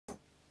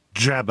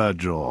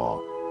Jabberjaw,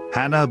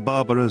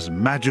 Hanna-Barbera's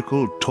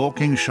magical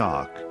talking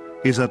shark,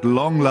 is at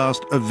long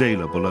last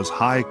available as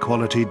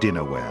high-quality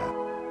dinnerware.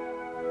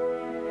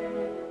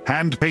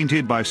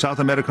 Hand-painted by South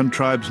American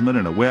tribesmen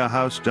in a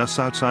warehouse just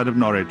outside of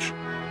Norwich,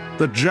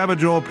 the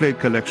Jabberjaw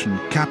plate collection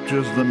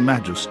captures the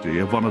majesty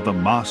of one of the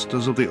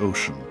masters of the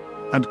ocean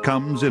and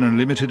comes in a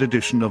limited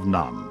edition of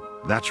none.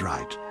 That's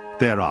right,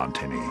 there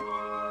aren't any.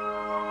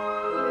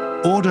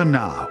 Order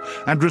now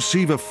and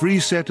receive a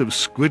free set of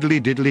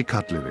squiddly-diddly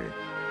cutlery.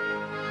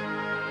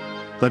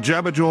 The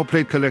Jabberjaw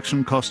plate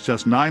collection costs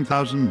just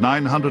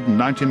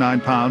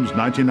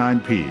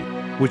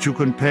 £9,999.99p, which you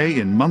can pay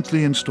in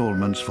monthly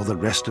installments for the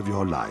rest of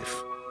your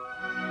life.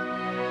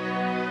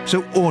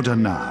 So order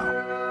now,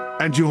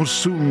 and you'll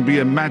soon be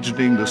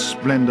imagining the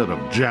splendor of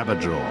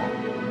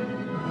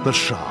Jabberjaw, the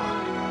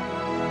shark,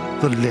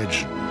 the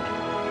legend,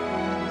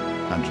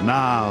 and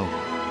now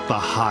the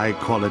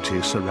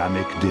high-quality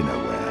ceramic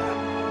dinnerware.